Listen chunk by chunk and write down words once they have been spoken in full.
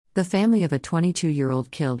The family of a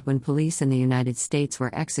 22-year-old killed when police in the United States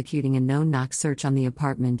were executing a no-knock search on the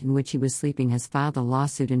apartment in which he was sleeping has filed a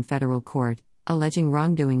lawsuit in federal court, alleging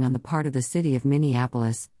wrongdoing on the part of the city of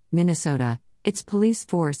Minneapolis, Minnesota, its police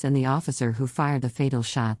force and the officer who fired the fatal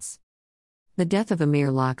shots. The death of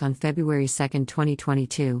Amir Locke on February 2,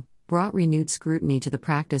 2022, brought renewed scrutiny to the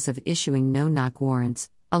practice of issuing no-knock warrants,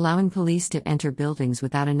 allowing police to enter buildings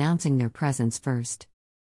without announcing their presence first.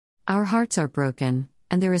 "Our hearts are broken,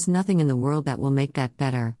 and there is nothing in the world that will make that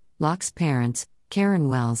better," Locke's parents, Karen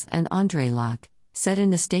Wells and Andre Locke, said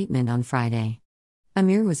in a statement on Friday.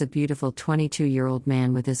 "Amir was a beautiful 22-year-old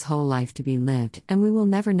man with his whole life to be lived, and we will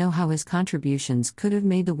never know how his contributions could have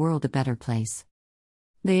made the world a better place."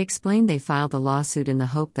 They explained they filed the lawsuit in the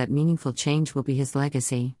hope that meaningful change will be his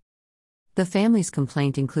legacy. The family's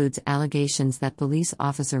complaint includes allegations that police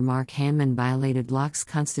officer Mark Hanman violated Locke's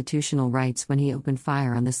constitutional rights when he opened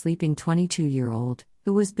fire on the sleeping 22-year-old,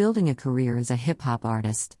 who was building a career as a hip-hop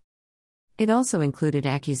artist. It also included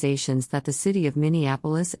accusations that the city of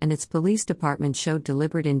Minneapolis and its police department showed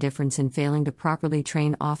deliberate indifference in failing to properly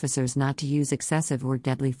train officers not to use excessive or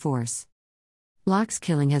deadly force. Locke's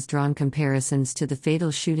killing has drawn comparisons to the fatal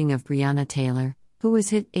shooting of Breonna Taylor, who was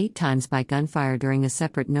hit 8 times by gunfire during a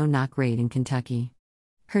separate no-knock raid in Kentucky.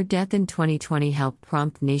 Her death in 2020 helped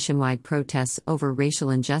prompt nationwide protests over racial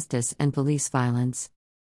injustice and police violence.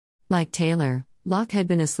 Like Taylor, Locke had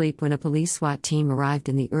been asleep when a police SWAT team arrived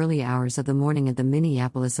in the early hours of the morning at the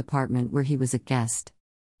Minneapolis apartment where he was a guest.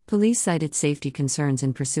 Police cited safety concerns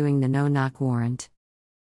in pursuing the no-knock warrant.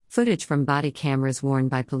 Footage from body cameras worn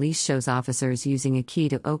by police shows officers using a key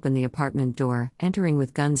to open the apartment door, entering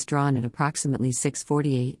with guns drawn at approximately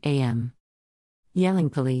 6:48 a.m. Yelling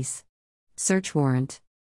 "Police! Search warrant!"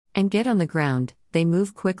 and "Get on the ground," they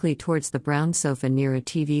move quickly towards the brown sofa near a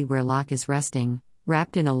TV where Locke is resting,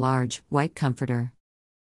 wrapped in a large, white comforter.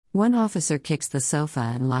 One officer kicks the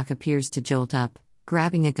sofa and Locke appears to jolt up,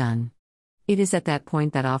 grabbing a gun. It is at that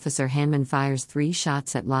point that Officer Hanman fires 3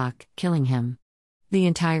 shots at Locke, killing him. The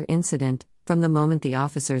entire incident, from the moment the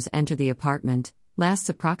officers enter the apartment, lasts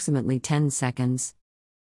approximately 10 seconds.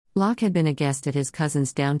 Locke had been a guest at his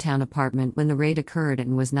cousin's downtown apartment when the raid occurred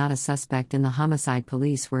and was not a suspect in the homicide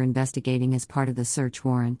police were investigating as part of the search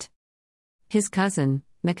warrant. His cousin,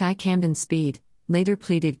 Mackay Camden Speed, later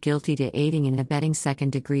pleaded guilty to aiding and abetting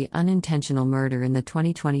second-degree unintentional murder in the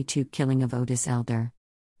 2022 killing of Otis Elder.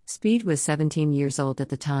 Speed was 17 years old at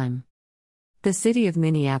the time. The city of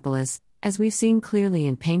Minneapolis, as we've seen clearly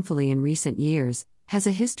and painfully in recent years, has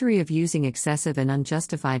a history of using excessive and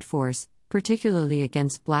unjustified force, particularly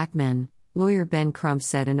against black men, lawyer Ben Crump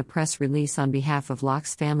said in a press release on behalf of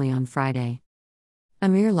Locke's family on Friday.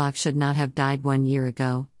 "Amir Locke should not have died 1 year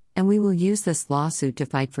ago, and we will use this lawsuit to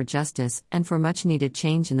fight for justice and for much-needed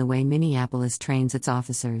change in the way Minneapolis trains its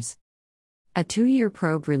officers." A 2-year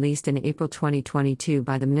probe released in April 2022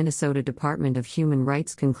 by the Minnesota Department of Human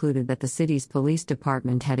Rights concluded that the city's police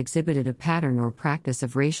department had exhibited a pattern or practice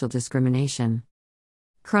of racial discrimination.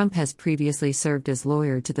 Crump has previously served as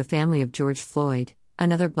lawyer to the family of George Floyd,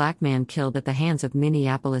 another black man killed at the hands of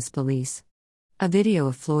Minneapolis police. A video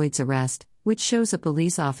of Floyd's arrest, which shows a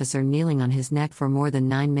police officer kneeling on his neck for more than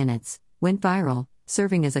 9 minutes, went viral,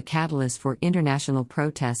 serving as a catalyst for international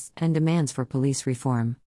protests and demands for police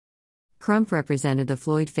reform. Crump represented the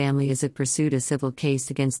Floyd family as it pursued a civil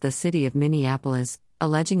case against the city of Minneapolis,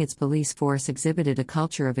 alleging its police force exhibited a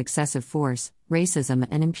culture of excessive force, racism,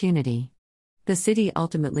 and impunity. The city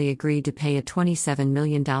ultimately agreed to pay a $27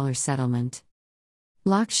 million settlement.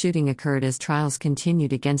 Locke's shooting occurred as trials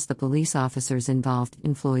continued against the police officers involved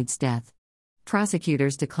in Floyd's death.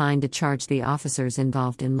 Prosecutors declined to charge the officers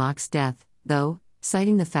involved in Locke's death, though,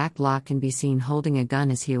 citing the fact Locke can be seen holding a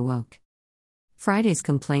gun as he awoke. Friday's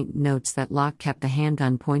complaint notes that Locke kept the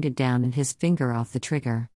handgun pointed down and his finger off the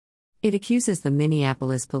trigger. It accuses the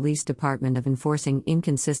Minneapolis Police Department of enforcing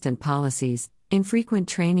inconsistent policies, infrequent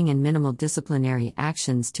training and minimal disciplinary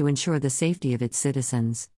actions to ensure the safety of its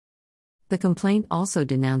citizens. The complaint also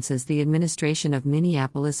denounces the administration of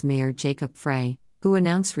Minneapolis Mayor Jacob Frey, who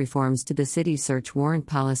announced reforms to the city's search warrant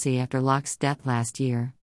policy after Locke's death last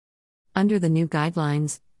year. Under the new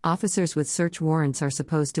guidelines, officers with search warrants are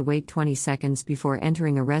supposed to wait 20 seconds before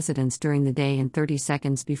entering a residence during the day and 30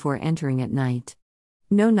 seconds before entering at night.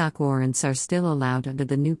 No-knock warrants are still allowed under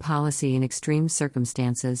the new policy in extreme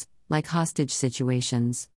circumstances, like hostage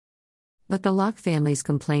situations. But the Locke family's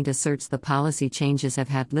complaint asserts the policy changes have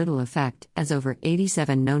had little effect, as over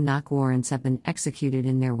 87 no-knock warrants have been executed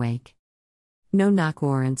in their wake. No-knock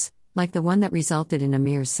warrants, like the one that resulted in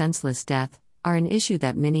Amir's senseless death, are an issue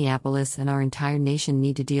that Minneapolis and our entire nation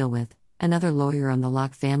need to deal with, another lawyer on the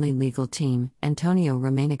Locke family legal team, Antonio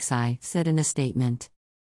Romanixi, said in a statement.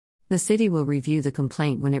 The city will review the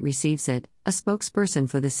complaint when it receives it, a spokesperson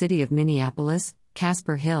for the city of Minneapolis,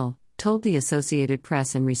 Casper Hill, told the Associated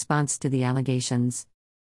Press in response to the allegations.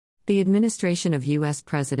 The administration of U.S.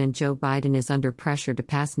 President Joe Biden is under pressure to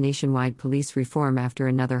pass nationwide police reform after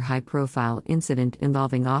another high-profile incident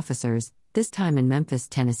involving officers, this time in Memphis,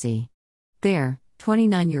 Tennessee. There,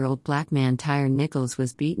 29-year-old black man Tyre Nichols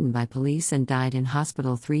was beaten by police and died in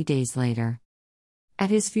hospital 3 days later.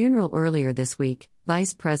 At his funeral earlier this week,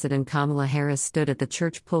 Vice President Kamala Harris stood at the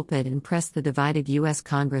church pulpit and pressed the divided U.S.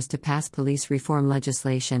 Congress to pass police reform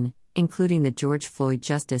legislation, including the George Floyd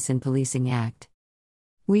Justice in Policing Act.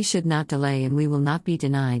 "We should not delay and we will not be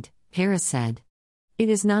denied," Harris said. "It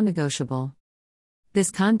is non-negotiable."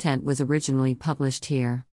 This content was originally published here.